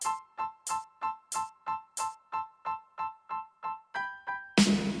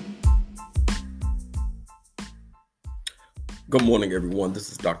Good morning, everyone. This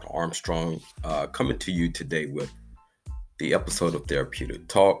is Dr. Armstrong coming to you today with the episode of Therapeutic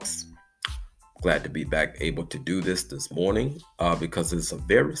Talks. Glad to be back able to do this morning because it's a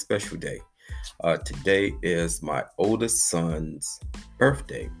very special day. Today is my oldest son's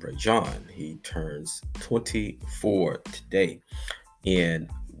birthday, Brajan. He turns 24 today and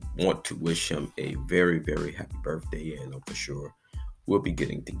want to wish him a very, very happy birthday. And I'm for sure we'll be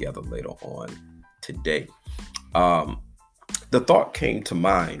getting together later on today. The thought came to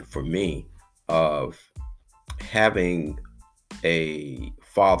mind for me of having a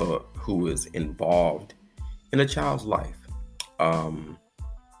father who is involved in a child's life.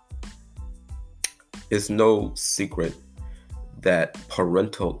 It's no secret that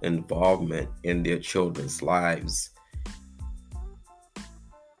parental involvement in their children's lives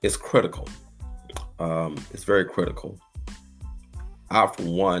is critical. It's very critical. I, for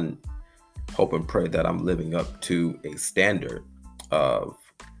one, hope and pray that I'm living up to a standard of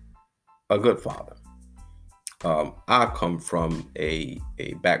a good father. I come from a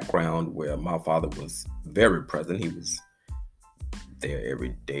background where my father was very present. He was there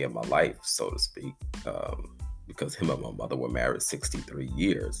every day of my life, so to speak, because him and my mother were married 63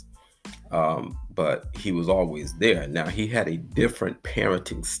 years. But he was always there. Now, he had a different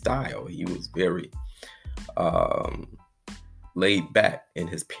parenting style. He was very laid back in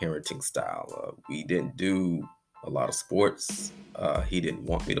his parenting style. We didn't do a lot of sports. He didn't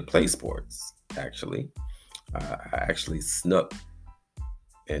want me to play sports, actually. I actually snuck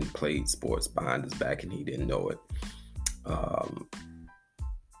and played sports behind his back, and he didn't know it.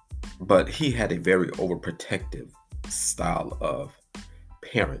 But he had a very overprotective style of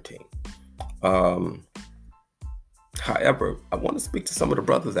parenting. However, I want to speak to some of the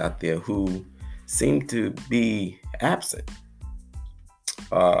brothers out there who seem to be absent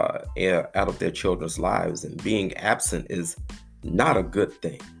out of their children's lives, and being absent is not a good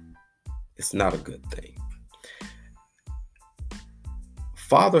thing. It's not a good thing.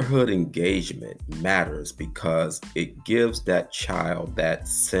 Fatherhood engagement matters because it gives that child that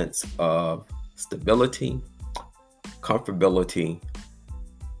sense of stability, comfortability,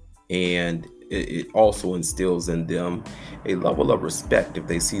 and it also instills in them a level of respect if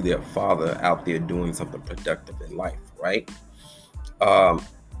they see their father out there doing something productive in life, right?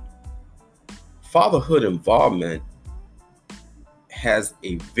 Fatherhood involvement has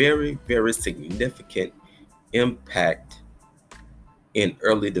a very, very significant impact in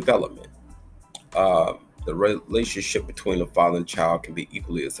early development. The relationship between the father and child can be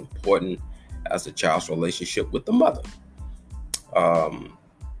equally as important as the child's relationship with the mother. On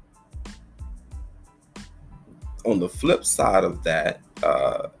the flip side of that,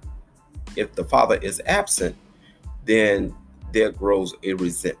 if the father is absent, then there grows a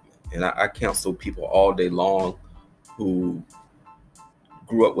resentment. And I counsel people all day long who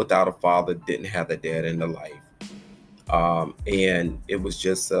grew up without a father, didn't have a dad in their life. And it was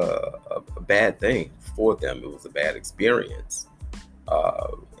just a bad thing for them. It was a bad experience.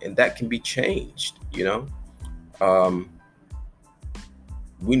 And that can be changed,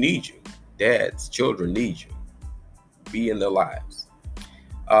 We need you. Dads, children need you. Be in their lives.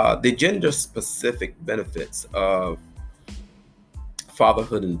 The gender-specific benefits of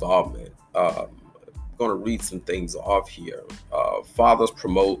fatherhood involvement. I'm going to read some things off here. Fathers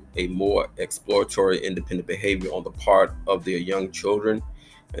promote a more exploratory, independent behavior on the part of their young children,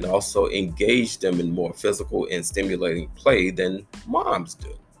 and also engage them in more physical and stimulating play than moms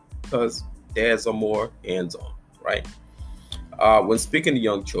do, because dads are more hands-on, right? When speaking to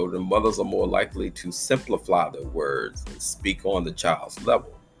young children, mothers are more likely to simplify their words and speak on the child's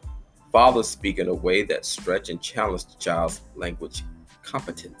level. Fathers speak in a way that stretch and challenge the child's language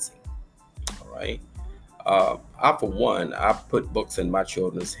competency. All right. I, for one, I put books in my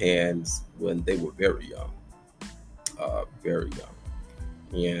children's hands when they were very young,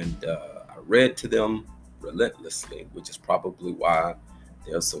 and I read to them relentlessly, which is probably why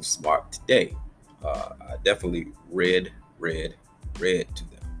they're so smart today. I definitely read to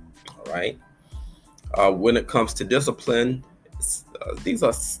them. All right. When it comes to discipline, these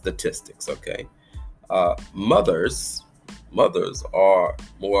are statistics. Okay. Mothers are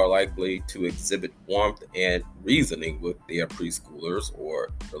more likely to exhibit warmth and reasoning with their preschoolers or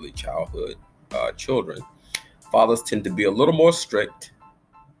early childhood children. Fathers tend to be a little more strict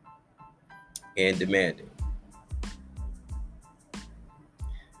and demanding.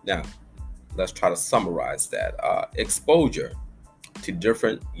 Now, let's try to summarize that. Exposure to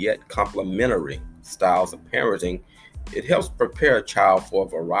different yet complementary styles of parenting, it helps prepare a child for a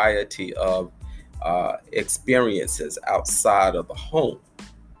variety of experiences outside of the home,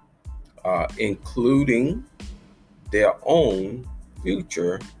 including their own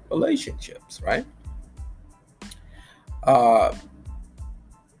future relationships, right? Uh,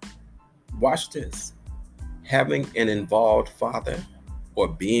 Watch this. Having an involved father or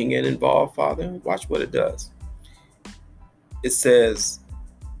being an involved father, watch what it does. It says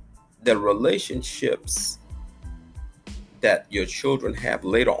that relationships that your children have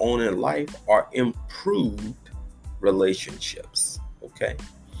later on in life are improved relationships. Okay.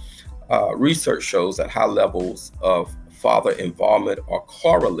 Research shows that high levels of father involvement are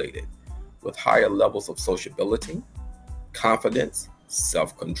correlated with higher levels of sociability, confidence,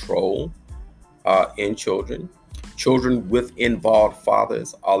 self-control in children. Children with involved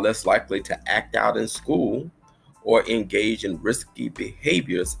fathers are less likely to act out in school or engage in risky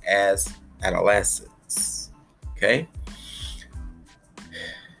behaviors as adolescents. Okay.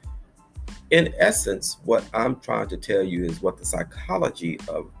 In essence, what I'm trying to tell you is what the psychology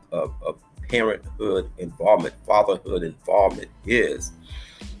of parenthood involvement, fatherhood involvement is.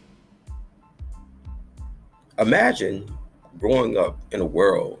 Imagine growing up in a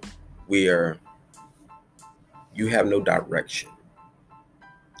world where you have no direction.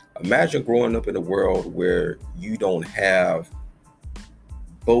 Imagine growing up in a world where you don't have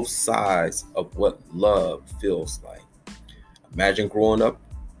both sides of what love feels like. Imagine growing up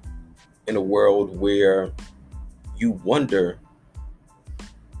in a world where you wonder,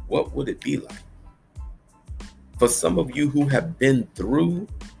 what would it be like? For some of you who have been through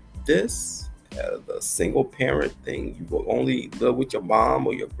this, the single parent thing, you will only live with your mom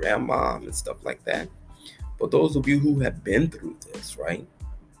or your grandma and stuff like that. For those of you who have been through this, right?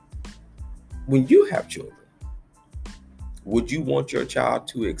 When you have children, would you want your child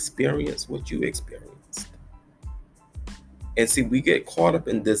to experience what you experienced? And see, we get caught up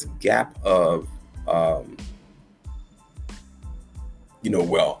in this gap of,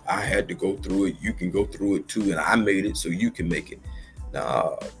 well, I had to go through it. You can go through it too. And I made it so you can make it.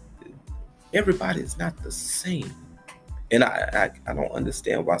 No, everybody is not the same. And I don't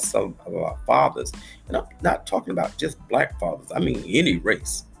understand why some of our fathers, and I'm not talking about just black fathers, I mean any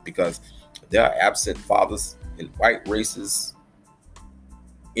race, because there are absent fathers in white races,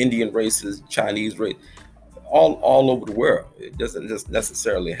 Indian races, Chinese race, all over the world. It doesn't just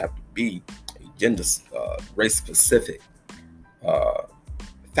necessarily have to be a gender, race specific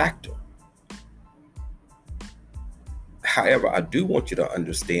factor. However, I do want you to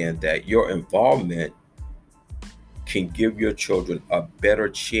understand that your involvement can give your children a better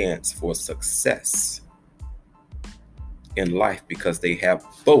chance for success in life because they have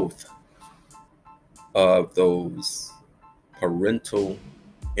both of those parental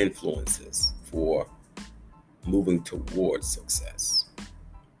influences for moving towards success.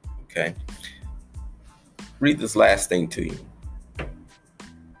 Okay? Read this last thing to you.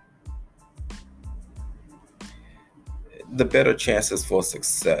 The better chances for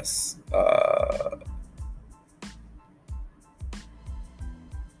success.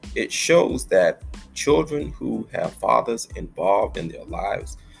 It shows that children who have fathers involved in their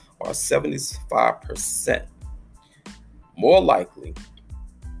lives are 75% more likely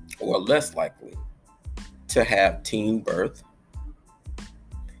or less likely to have teen birth,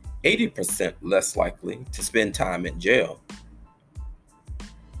 80% less likely to spend time in jail,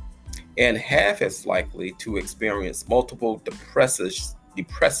 and half as likely to experience multiple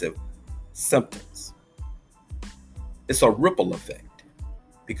depressive symptoms. It's a ripple effect.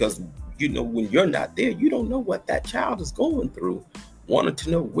 Because, when you're not there, you don't know what that child is going through, wanting to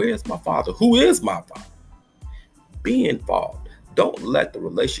know, where's my father? Who is my father? Be involved. Don't let the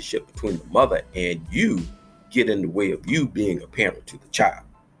relationship between the mother and you get in the way of you being a parent to the child.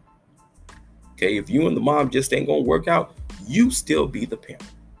 Okay, if you and the mom just ain't going to work out, you still be the parent.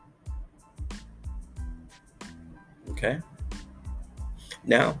 Okay?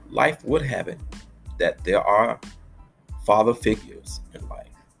 Now, life would have it that there are father figures in life.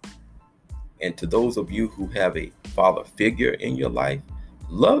 And to those of you who have a father figure in your life,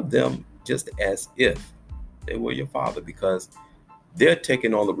 love them just as if they were your father, because they're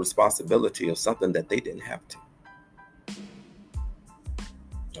taking on the responsibility of something that they didn't have to.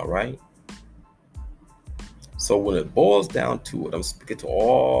 All right? So when it boils down to it, I'm speaking to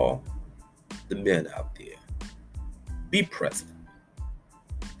all the men out there. Be present.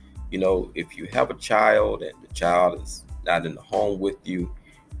 If you have a child and the child is not in the home with you,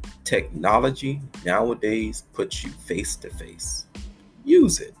 technology nowadays puts you face to face.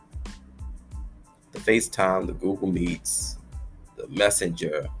 Use it. The FaceTime, the Google Meets, the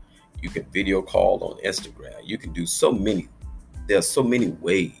Messenger. You can video call on Instagram. You can do so many. There's so many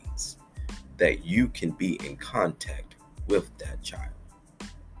ways that you can be in contact with that child.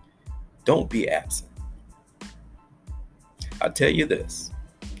 Don't be absent. I tell you this,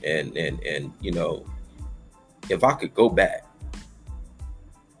 and if I could go back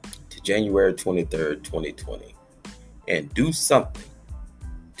to January 23rd, 2020, and do something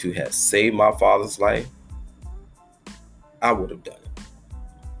to have saved my father's life, I would have done it.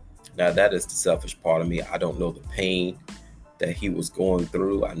 Now, that is the selfish part of me. I don't know the pain that he was going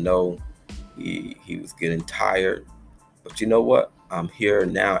through. I know he was getting tired. But you know what? I'm here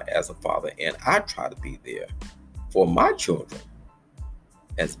now as a father, and I try to be there for my children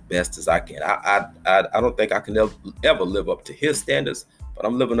as best as I can. I don't think I can ever live up to his standards, but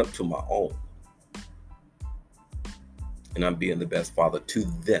I'm living up to my own. And I'm being the best father to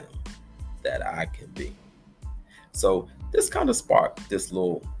them that I can be. So this kind of sparked this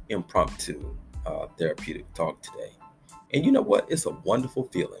little impromptu therapeutic talk today. And you know what? It's a wonderful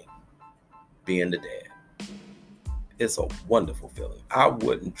feeling being the dad. It's a wonderful feeling. I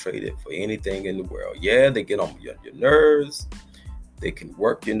wouldn't trade it for anything in the world. Yeah, they get on your nerves. They can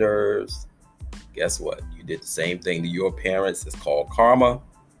work your nerves. Guess what? You did the same thing to your parents. It's called karma.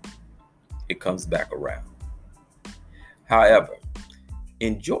 It comes back around. However,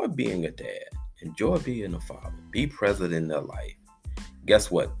 enjoy being a dad. Enjoy being a father. Be present in their life. Guess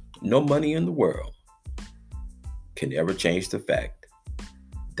what? No money in the world can ever change the fact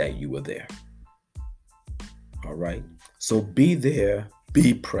that you were there. All right? So be there,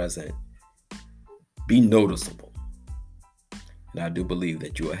 be present, be noticeable. And I do believe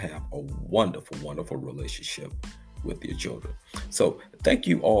that you will have a wonderful, wonderful relationship with your children. So thank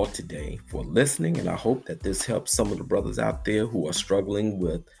you all today for listening. And I hope that this helps some of the brothers out there who are struggling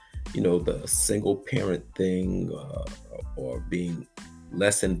with, the single parent thing or being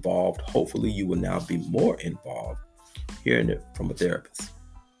less involved. Hopefully you will now be more involved hearing it from a therapist.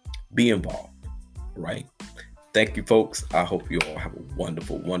 Be involved, right? Thank you, folks. I hope you all have a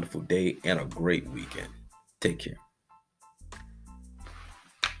wonderful, wonderful day and a great weekend. Take care.